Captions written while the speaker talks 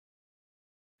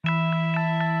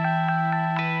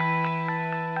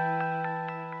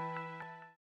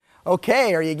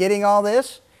Okay, are you getting all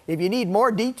this? If you need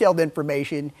more detailed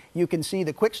information, you can see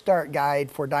the quick start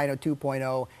guide for Dyno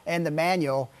 2.0 and the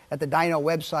manual at the Dyno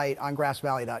website on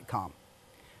grassvalley.com.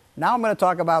 Now I'm going to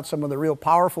talk about some of the real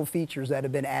powerful features that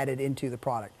have been added into the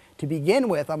product. To begin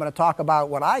with, I'm going to talk about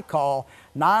what I call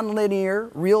nonlinear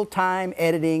real-time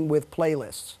editing with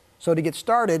playlists. So to get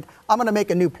started, I'm going to make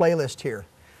a new playlist here.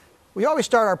 We always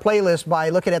start our playlist by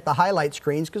looking at the highlight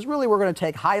screens, because really we're going to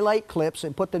take highlight clips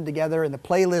and put them together in the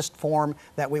playlist form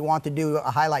that we want to do a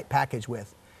highlight package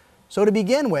with. So to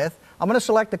begin with, I'm going to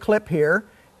select a clip here.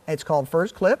 It's called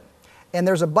First Clip, and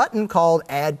there's a button called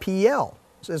Add PL.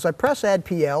 So as I press Add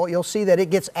PL, you'll see that it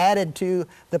gets added to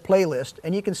the playlist,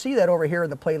 and you can see that over here in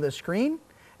the playlist screen,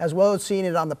 as well as seeing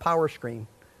it on the power screen.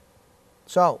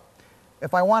 So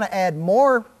if I want to add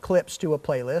more clips to a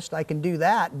playlist, I can do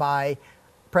that by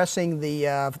pressing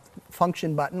the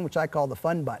function button, which I call the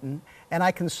fun button, and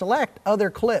I can select other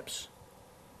clips.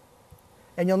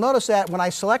 And you'll notice that when I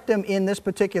select them in this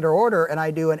particular order and I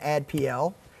do an Add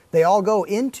PL, they all go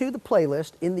into the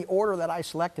playlist in the order that I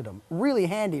selected them. Really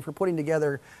handy for putting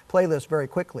together playlists very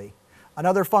quickly.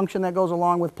 Another function that goes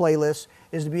along with playlists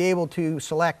is to be able to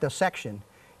select a section.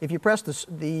 If you press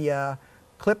the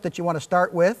clip that you want to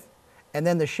start with and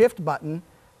then the Shift button,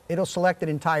 it'll select an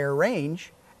entire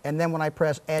range. And then when I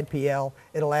press Add PL,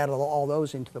 it'll add all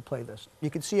those into the playlist. You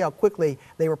can see how quickly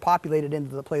they were populated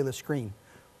into the playlist screen.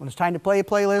 When it's time to play a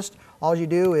playlist, all you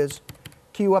do is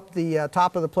cue up the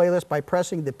top of the playlist by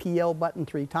pressing the PL button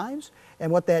 3 times.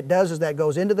 And what that does is that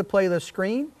goes into the playlist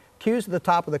screen, cues to the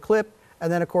top of the clip,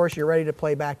 and then of course you're ready to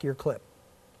play back your clip.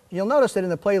 You'll notice that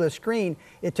in the playlist screen,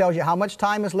 it tells you how much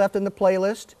time is left in the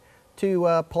playlist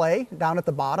to play down at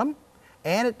the bottom,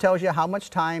 and it tells you how much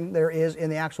time there is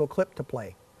in the actual clip to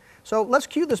play. So let's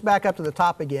cue this back up to the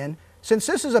top again. Since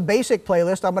this is a basic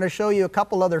playlist, I'm going to show you a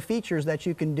couple other features that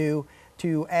you can do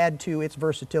to add to its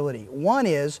versatility. One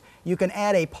is you can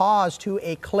add a pause to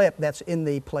a clip that's in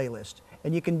the playlist.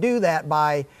 And you can do that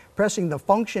by pressing the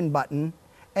function button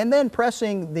and then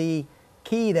pressing the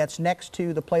key that's next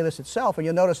to the playlist itself, and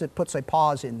you'll notice it puts a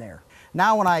pause in there.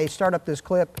 Now when I start up this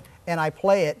clip and I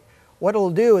play it, what it'll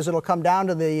do is it'll come down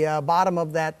to the bottom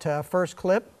of that first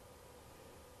clip,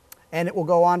 and it will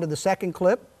go on to the second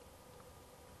clip,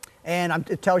 and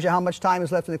it tells you how much time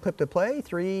is left in the clip to play,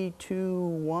 3, 2,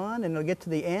 1, and it'll get to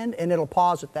the end and it'll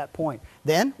pause at that point.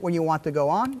 Then when you want to go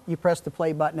on, you press the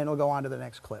play button and it'll go on to the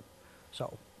next clip.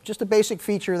 So just a basic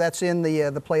feature that's in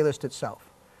the playlist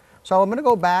itself. So I'm going to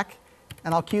go back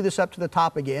and I'll cue this up to the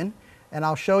top again, and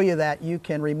I'll show you that you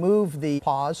can remove the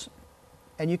pause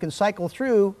and you can cycle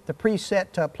through the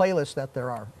preset playlists that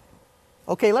there are.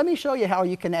 Okay, let me show you how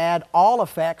you can add all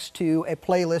effects to a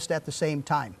playlist at the same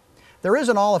time. There is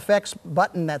an all effects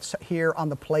button that's here on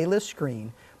the playlist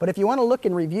screen, but if you want to look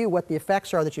and review what the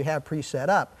effects are that you have preset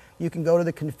up, you can go to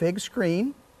the config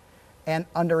screen and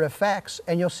under effects,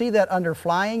 and you'll see that under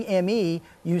flying ME,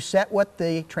 you set what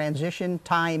the transition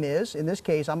time is. In this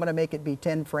case, I'm going to make it be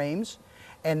 10 frames,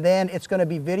 and then it's going to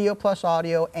be video plus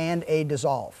audio and a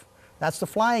dissolve. That's the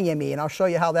flying ME, and I'll show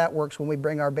you how that works when we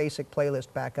bring our basic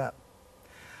playlist back up.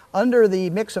 Under the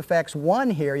Mix Effects 1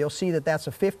 here, you'll see that that's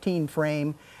a 15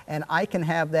 frame, and I can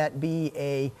have that be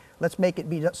a, let's make it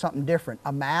be something different,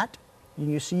 a matte. And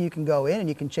you see you can go in and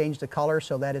you can change the color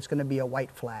so that it's going to be a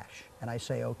white flash, and I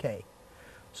say OK.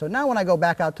 So now when I go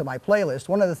back out to my playlist,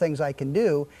 one of the things I can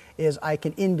do is I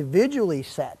can individually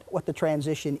set what the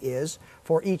transition is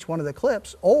for each one of the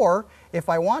clips, or if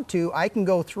I want to, I can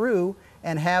go through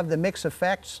and have the mix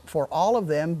effects for all of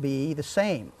them be the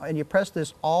same. And you press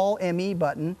this All ME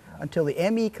button until the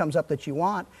ME comes up that you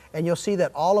want, and you'll see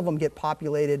that all of them get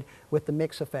populated with the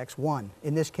Mix Effects 1,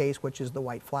 in this case, which is the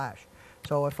white flash.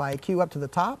 So if I cue up to the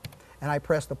top and I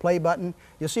press the play button,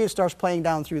 you'll see it starts playing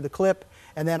down through the clip,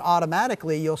 and then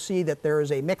automatically you'll see that there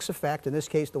is a mix effect, in this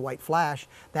case the white flash,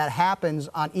 that happens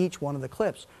on each one of the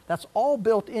clips. That's all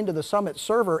built into the Summit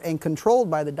server and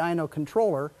controlled by the Dyno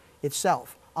controller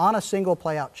itself on a single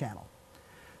playout channel.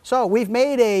 So we've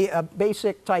made a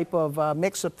basic type of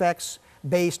mix effects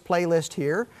based playlist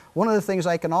here. One of the things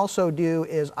I can also do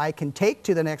is I can take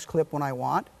to the next clip when I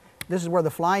want. This is where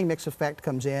the flying mix effect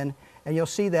comes in, and you'll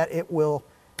see that it will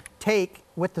take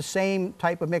with the same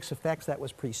type of mix effects that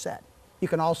was preset. You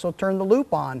can also turn the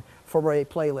loop on for a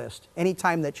playlist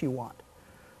anytime that you want.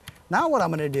 Now what I'm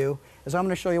going to do is I'm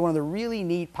going to show you one of the really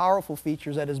neat, powerful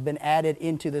features that has been added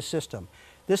into the system.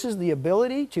 This is the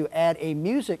ability to add a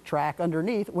music track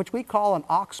underneath, which we call an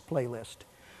aux playlist.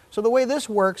 So the way this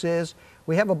works is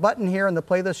we have a button here on the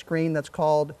playlist screen that's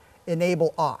called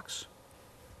Enable Aux.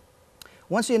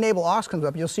 Once the Enable Aux comes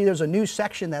up, you'll see there's a new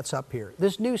section that's up here.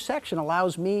 This new section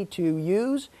allows me to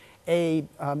use a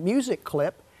music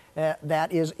clip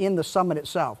that is in the Summit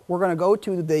itself. We're going to go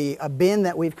to the bin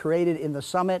that we've created in the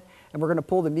Summit, and we're going to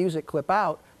pull the music clip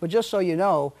out. But just so you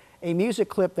know, a music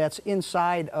clip that's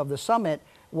inside of the Summit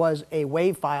was a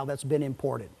WAV file that's been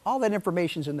imported. All that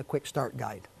information is in the Quick Start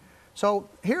Guide. So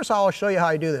here's how I'll show you how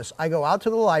I do this. I go out to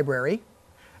the library,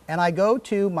 and I go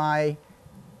to my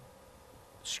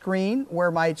screen where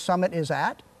my Summit is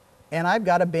at, and I've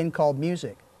got a bin called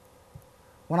Music.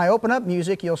 When I open up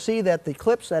Music, you'll see that the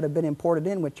clips that have been imported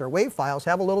in, which are WAV files,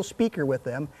 have a little speaker with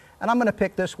them, and I'm going to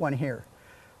pick this one here.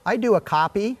 I do a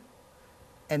copy,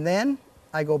 and then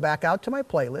I go back out to my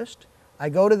playlist. I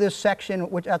go to this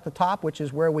section which at the top, which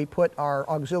is where we put our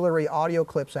auxiliary audio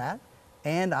clips at,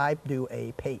 and I do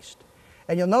a paste.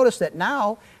 And you'll notice that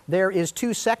now there is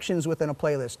two sections within a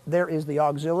playlist. There is the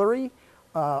auxiliary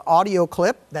audio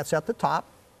clip that's at the top,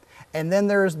 and then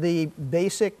there's the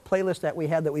basic playlist that we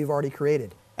had that we've already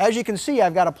created. As you can see,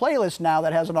 I've got a playlist now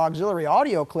that has an auxiliary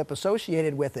audio clip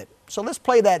associated with it. So let's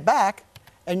play that back,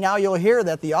 and now you'll hear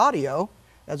that the audio,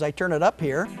 as I turn it up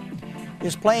here,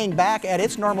 is playing back at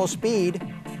its normal speed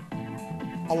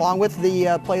along with the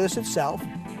playlist itself.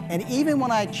 And even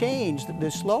when I change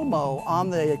the Slo-Mo on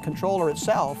the controller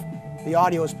itself, the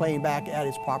audio is playing back at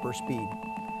its proper speed.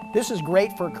 This is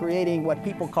great for creating what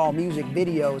people call music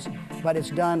videos, but it's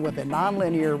done with a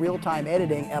nonlinear real-time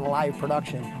editing at a live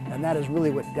production, and that is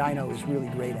really what Dyno is really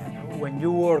great at. When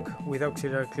you work with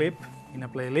auxiliary clip in a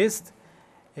playlist,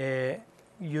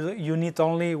 you need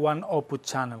only one output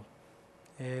channel.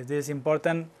 This is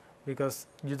important because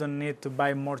you don't need to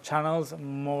buy more channels,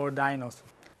 more dynos.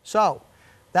 So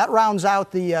that rounds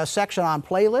out the section on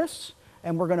playlists,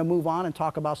 and we're going to move on and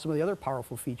talk about some of the other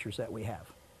powerful features that we have.